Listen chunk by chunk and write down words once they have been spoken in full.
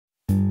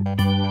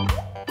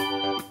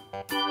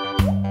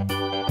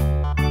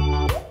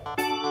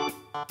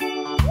Hi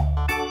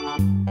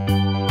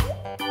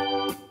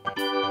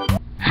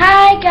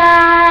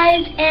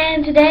guys,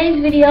 and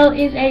today's video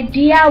is a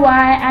DIY.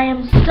 I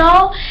am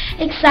so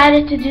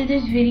excited to do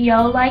this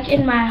video. Like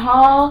in my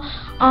haul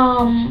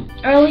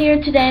earlier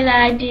today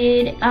that I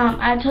did,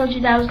 I told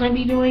you that I was going to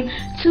be doing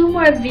 2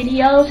 more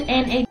videos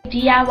and a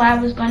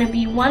DIY was going to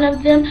be one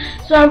of them.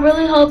 So I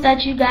really hope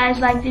that you guys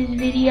like this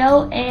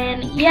video,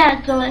 and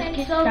yeah, so let's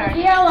get started.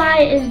 The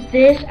DIY is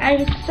this.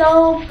 I'm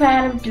so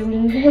proud of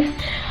doing this.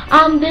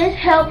 This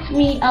helps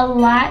me a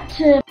lot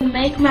to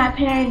make my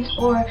parents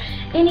or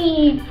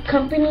any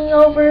company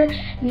over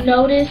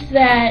notice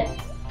that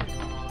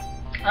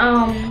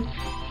I'm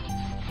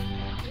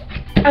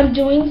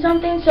doing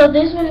something. So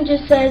this one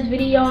just says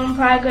video in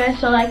progress.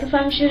 So like if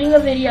I'm shooting a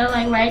video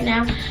like right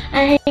now,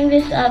 I hang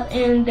this up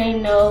and they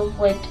know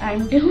what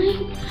I'm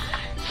doing.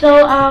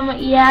 So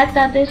yeah, I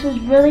thought this was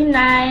really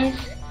nice.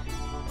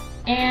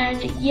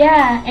 And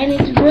yeah, and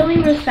it's really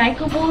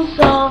recyclable,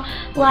 so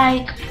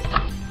like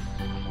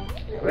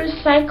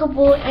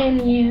recyclable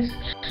and used.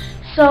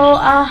 So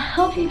I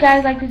hope you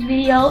guys like this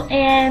video,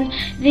 and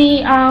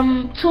the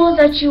tools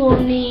that you will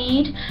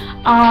need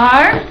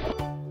are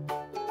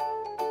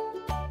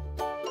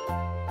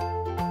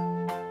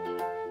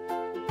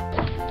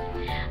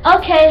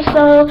okay,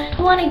 so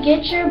you want to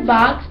get your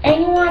box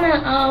and you want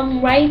to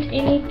write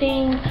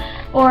anything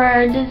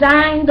or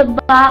design the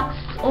box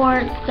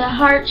or the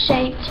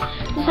heart-shaped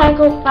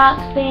recycle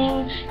box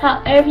thing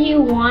however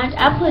you want.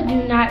 I put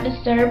do not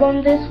disturb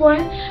on this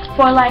one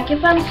for like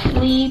if I'm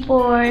asleep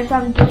or if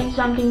I'm doing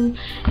something,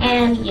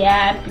 and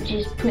yeah, I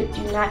just put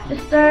do not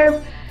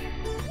disturb.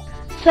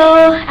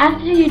 So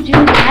after you do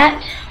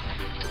that,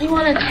 you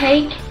want to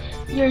take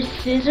your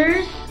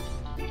scissors,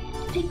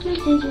 take your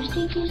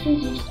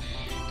scissors,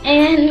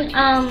 and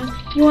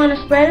you want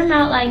to spread them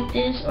out like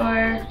this,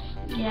 or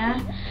yeah,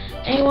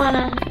 and you want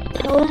to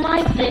pull them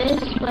like this,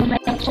 but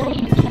make sure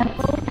you're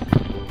careful.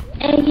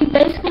 And you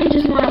basically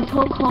just want to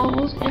poke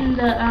holes in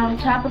the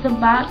top of the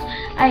box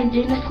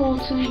identical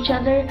to each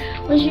other.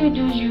 What you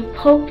do is you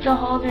poke the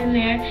hole in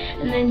there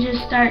and then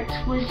just start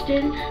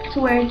twisting to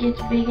where it gets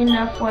big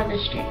enough for the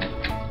string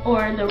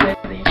or the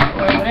ribbon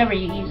or whatever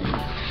you're using.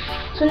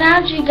 So now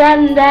that you've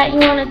gotten that, you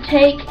want to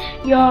take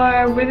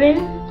your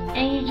ribbon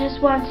and you just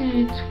want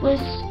to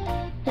twist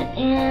the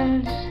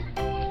ends,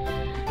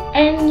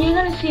 and you're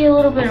going to see a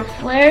little bit of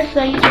flare,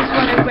 so you just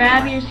want to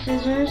grab your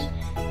scissors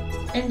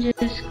and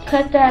just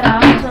cut that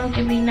off so it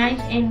can be nice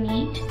and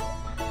neat.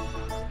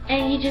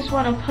 And you just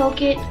want to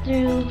poke it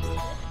through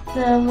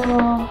the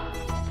little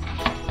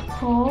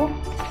hole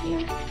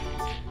here,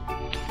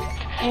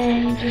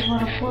 and you just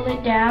want to pull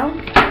it down.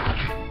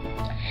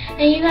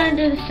 And you're going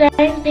to do the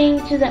same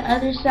thing to the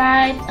other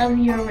side of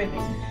your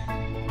ribbon.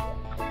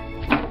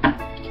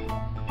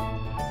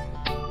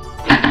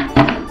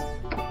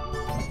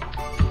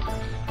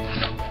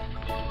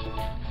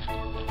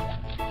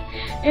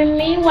 And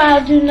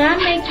meanwhile, do not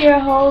make your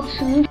hole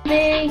too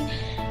big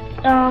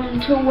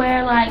to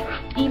where like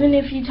even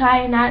if you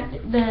tie a knot,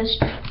 the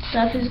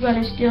stuff is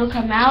going to still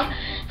come out.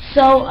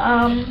 So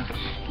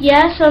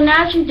yeah, so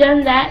now that you've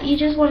done that, you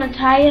just want to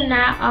tie a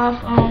knot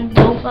off on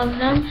both of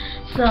them.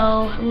 So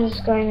I'm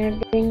just going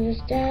to bring this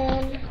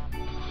down,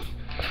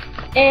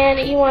 and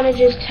you want to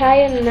just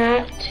tie a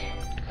knot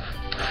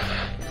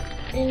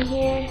in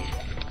here.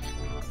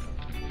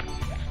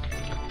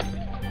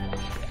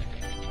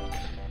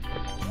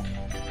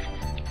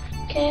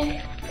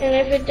 Okay, and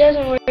if it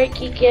doesn't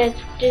work, you can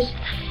just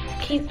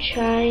keep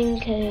trying,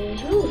 because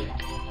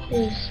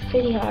it's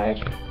pretty hard.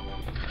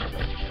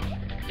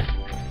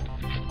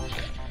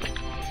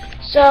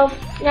 So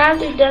now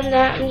that you've done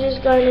that, I'm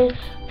just going to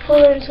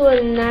pull into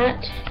a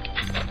knot,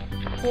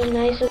 a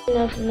nice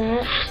enough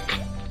knot,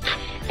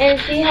 and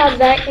see how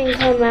that can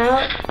come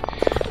out.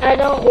 I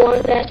don't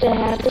want that to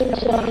happen,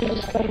 so I'm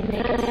just going to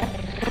make that.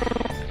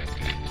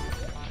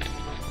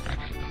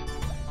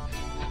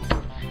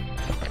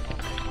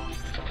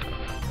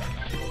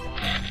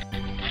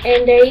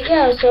 And there you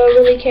go, so it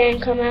really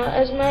can't come out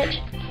as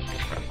much.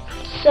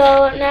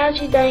 So now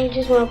that you're done, you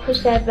just want to push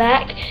that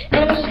back.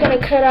 And I'm just going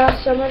to cut off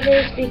some of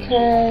this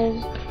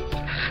because,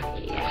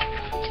 yeah,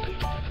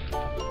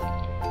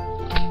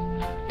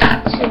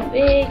 it's too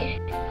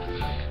big.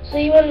 So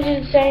you want to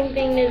do the same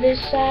thing to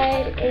this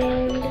side,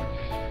 and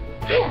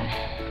yeah.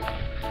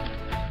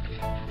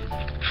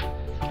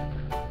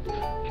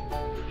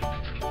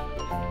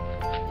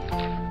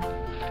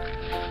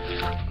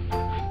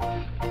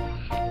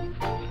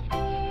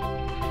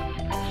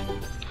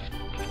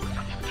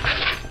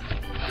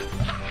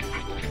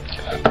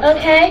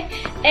 Okay,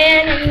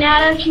 and now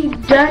that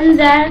you've done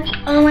that,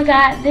 oh my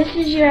god, this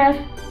is your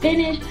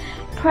finished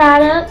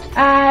product.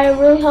 I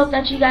really hope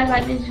that you guys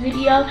like this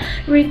video.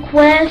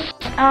 Request,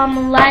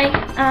 like,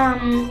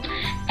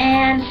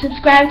 and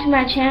subscribe to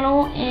my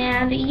channel,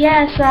 and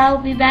yeah, so I'll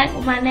be back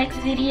with my next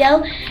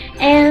video.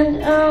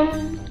 And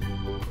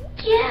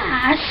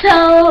yeah,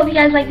 so hope you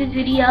guys like this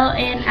video,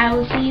 and I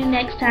will see you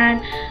next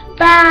time.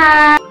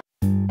 Bye.